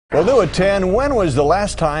We'll do at 10. When was the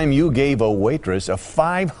last time you gave a waitress a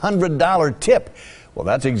 $500 tip? Well,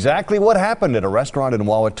 that's exactly what happened at a restaurant in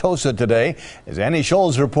Wauwatosa today. As Annie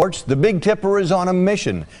Scholz reports, the Big Tipper is on a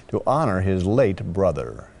mission to honor his late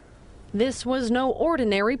brother. This was no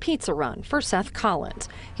ordinary pizza run for Seth Collins.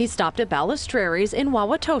 He stopped at Balistreri's in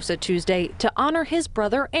Wauwatosa Tuesday to honor his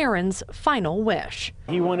brother Aaron's final wish.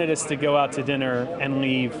 He wanted us to go out to dinner and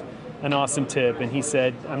leave an awesome tip, and he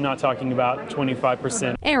said, I'm not talking about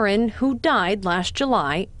 25%. Aaron, who died last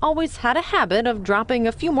July, always had a habit of dropping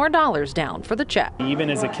a few more dollars down for the check. Even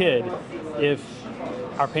as a kid, if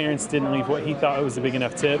our parents didn't leave what he thought was a big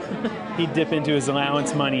enough tip, he'd dip into his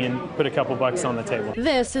allowance money and put a couple bucks on the table.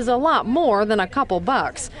 This is a lot more than a couple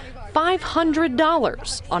bucks.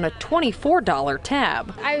 $500 on a $24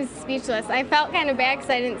 tab. I was speechless. I felt kind of bad because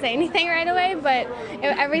I didn't say anything right away, but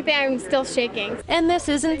everything, I'm still shaking. And this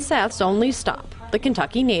isn't Seth's only stop. The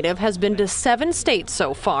Kentucky native has been to 7 states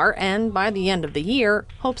so far, and by the end of the year,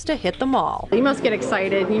 hopes to hit them all. You must get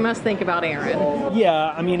excited. You must think about Aaron.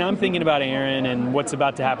 Yeah, I mean, I'm thinking about Aaron and what's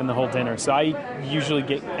about to happen the whole dinner, so I usually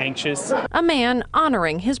get anxious. A man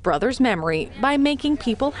honoring his brother's memory by making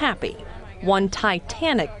people happy, one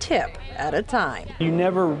Titanic tip at a time. You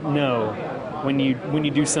never know when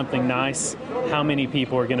you do something nice how many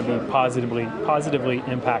people are going to be positively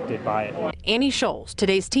impacted by it. Annie Scholz,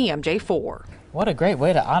 today's TMJ4. What a great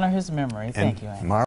way to honor his memory. Thank you, Annie.